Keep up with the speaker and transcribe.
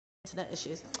internet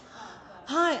issues.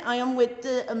 Hi, I am with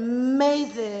the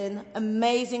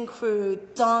amazing crew,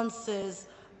 dancers,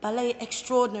 ballet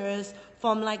extraordinaires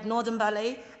from like Northern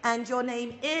Ballet. And your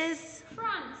name is?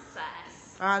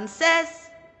 Frances. Frances.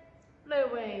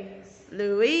 Louise.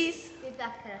 Louise.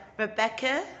 Rebecca.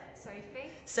 Rebecca.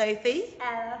 Sophie. Sophie.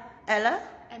 Ella. Ella.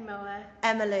 Emily.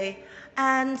 Emily.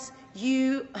 And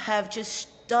you have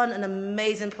just done an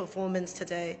amazing performance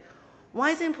today.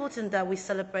 Why is it important that we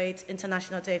celebrate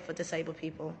International Day for Disabled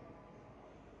People?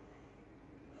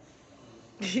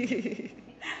 Well,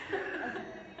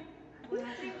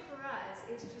 I think for us,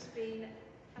 it's just been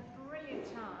a brilliant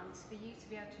chance for you to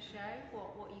be able to show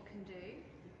what you can do,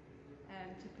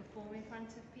 to perform in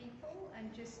front of people,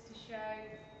 and just to show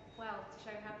how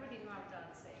brilliant you are at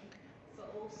dancing,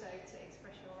 but also to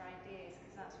express your ideas,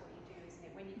 because that's what you do, isn't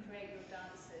it? When you create your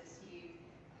dances, you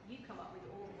come up with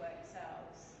all the work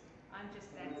yourselves. I'm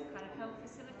just there to kind of help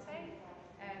facilitate,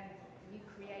 and you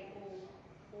create all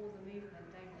the movement,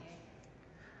 don't you?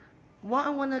 What I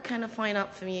want to kind of find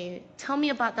out from you, tell me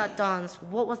about that dance.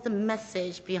 What was the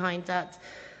message behind that?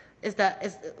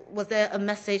 Was there a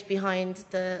message behind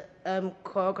the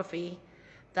choreography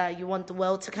that you want the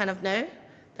world to kind of know,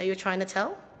 that you're trying to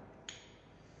tell?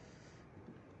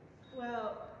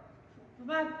 Well, from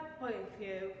my point of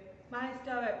view, my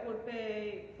story would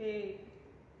be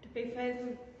to be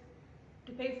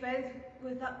friends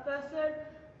with that person,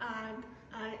 and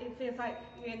it feels like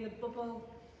you're in the bubble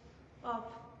of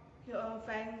your own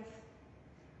friends.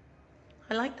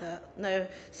 I like that. No,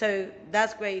 so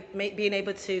that's great, being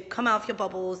able to come out of your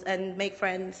bubbles and make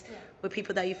friends with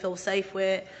people that you feel safe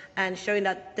with, and showing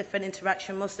that different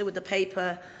interaction, mostly with the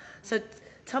paper. So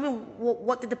tell me,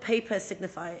 what did the paper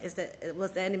signify?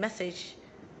 Was there any message?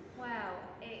 Well,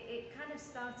 it kind of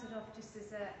started off just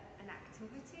as an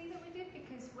activity that we did,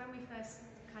 because when we first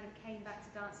kind of came back to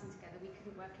dancing together, we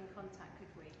couldn't work in contact,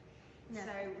 could we? No.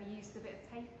 So we used a bit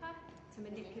of paper to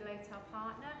manipulate our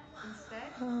partner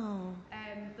instead. Oh.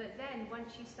 But then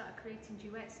once you started creating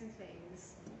duets and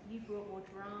things, you brought more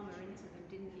drama into them,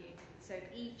 didn't you? So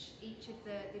each of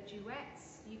the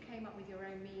duets, you came up with your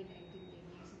own meaning, didn't you,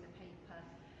 using the paper?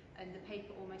 And the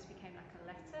paper almost became like a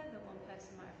letter that one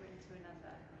person might have written to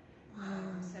another.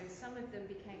 So some of them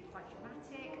became quite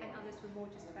dramatic, and others were more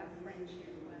just about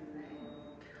friendship, weren't they?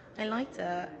 I like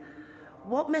that.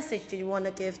 What message do you want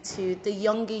to give to the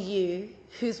younger you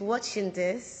who's watching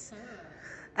this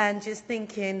and just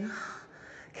thinking,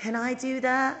 can I do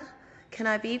that? Can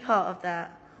I be part of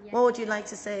that? Yes. What would you like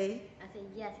to say? I think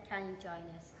yes, can you join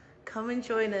us? Come and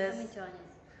join us. Come and join us.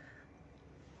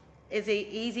 Is it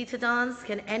easy to dance?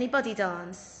 Can anybody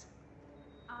dance?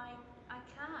 I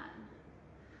can.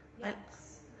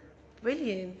 Yes.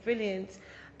 Brilliant, brilliant.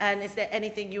 And is there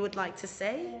anything you would like to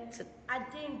say? I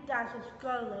didn't dance in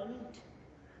Scotland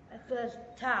the first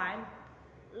time.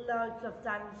 Loads of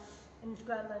dance in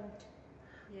Scotland.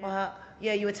 Yeah. Well,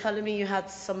 yeah, you were telling me you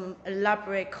had some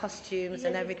elaborate costumes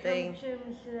and everything. The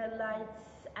costumes and the lights,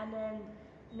 and then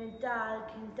in the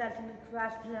dark and dancing the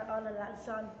grass and all of that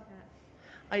song.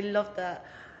 I love that.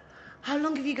 How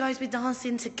long have you guys been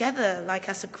dancing together, like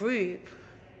as a group?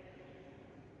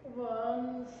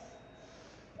 Once.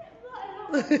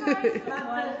 My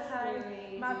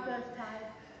first time.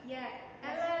 Yeah,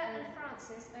 Ella and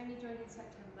Frances only joined in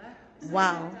September. So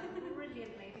Wow. they've done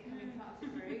brilliantly becoming part of the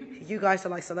group. You guys are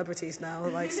like celebrities now,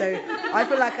 like, so I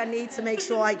feel like I need to make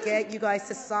sure I get you guys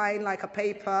to sign like a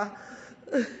paper.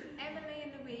 Emily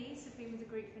and Louise have been with the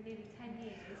group for nearly 10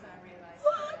 years, I realised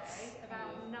today.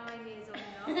 About 9 years on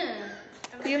and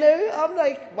off. You know, I'm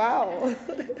like, wow.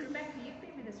 Rebecca, you've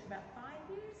been with us for about 5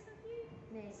 years, have you?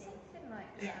 Maybe. Something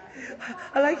like that.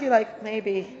 I like you, like,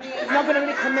 maybe. I'm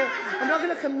not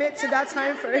going to commit to that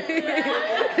time frame.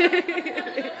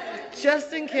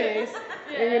 Just in case,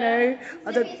 you know.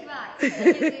 I don't.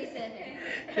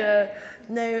 Yeah.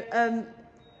 No.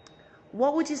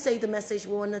 What would you say the message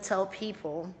we want to tell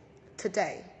people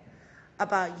today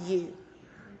about you?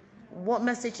 What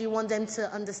message you want them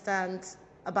to understand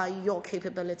about your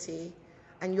capability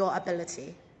and your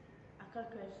ability? I got a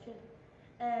question.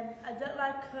 I don't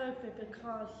like COVID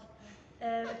because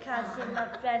I can't see my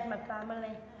friends, my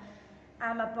family,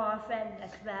 and my boyfriend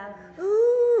as well.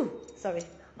 Ooh, sorry,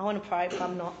 I want to pry, but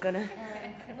I'm not gonna.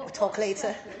 We'll talk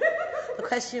later. The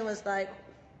question was like,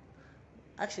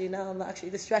 actually, no, I'm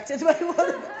actually distracted by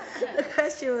one. The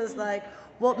question was like,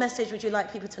 what message would you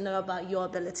like people to know about your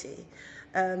ability?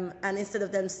 And instead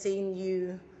of them seeing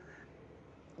you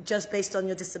just based on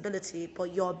your disability,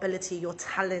 but your ability, your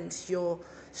talent, your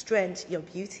strength, your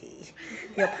beauty,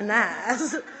 your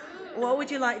panache, what would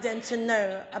you like them to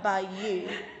know about you?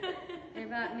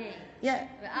 about me. Yeah.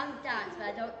 But I'm dance, but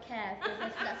I don't care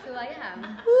because that's who I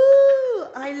am. Ooh,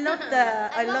 I love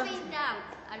that. I love love being dance.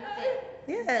 I love it.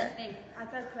 Yeah.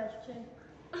 I've got a question.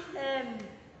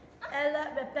 Ella,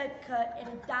 Rebecca, and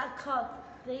Dad called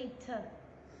theatre.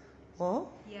 What?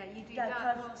 Yeah, you do That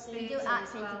that course, course We do theatre as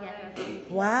acting well, together. don't you?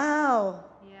 Wow.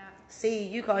 Yeah. See,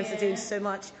 you guys are doing so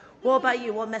much. What about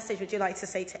you? What message would you like to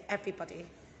say to everybody?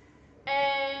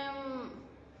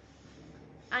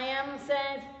 I am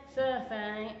said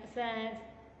survey said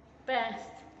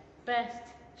best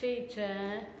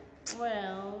teacher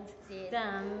world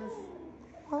dance.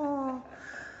 Oh,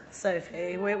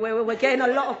 Sophie, we're getting a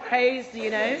lot of praise, you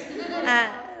know.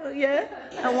 Yeah.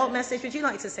 And what message would you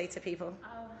like to say to people?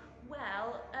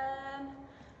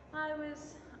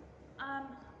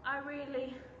 I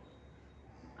really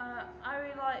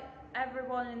like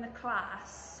everyone in the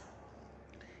class.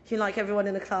 You like everyone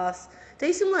in the class?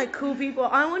 They seem like cool people.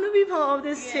 I want to be part of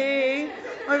this team.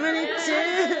 I really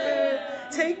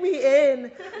do. Take me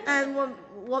in. And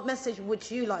what message would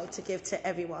you like to give to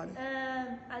everyone?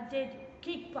 I did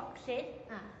kickboxing.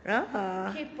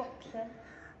 Ah. Kickboxer.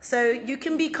 So you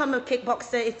can become a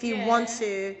kickboxer if you want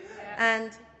to.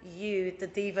 And you, the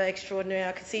diva extraordinary,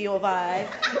 I can see your vibe.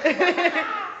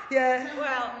 Yeah.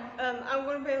 Well, I'm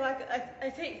going to be like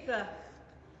a teacher,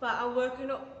 but I'm working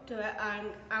up to it,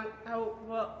 and I'm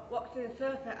watching the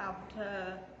circuit out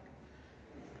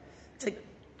to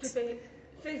be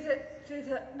she's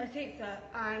a teacher,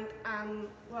 and I'm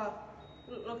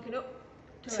looking up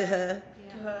to her.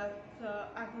 To her, so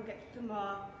I can get some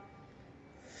more.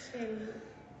 And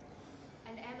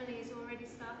Emily has already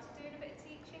started doing a bit of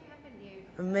teaching, haven't you?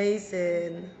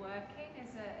 Amazing. Working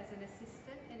as an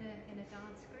assistant in a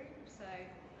dance group, so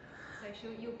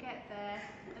you'll get there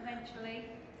eventually.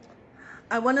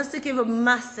 I want us to give a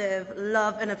massive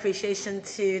love and appreciation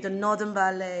to the Northern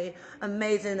Ballet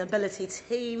amazing ability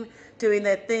team doing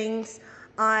their things.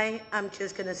 I am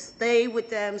just going to stay with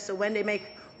them, so when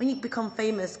you become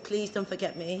famous, please don't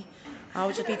forget me.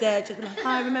 I'll just be there, just be like,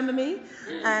 hi, remember me?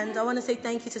 And I want to say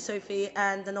thank you to Sophie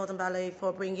and the Northern Ballet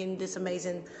for bringing this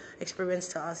amazing experience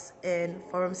to us in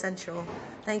Forum Central.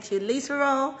 Thank you. Leeds for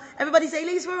all. Everybody say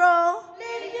Leeds for all.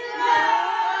 Leeds for all.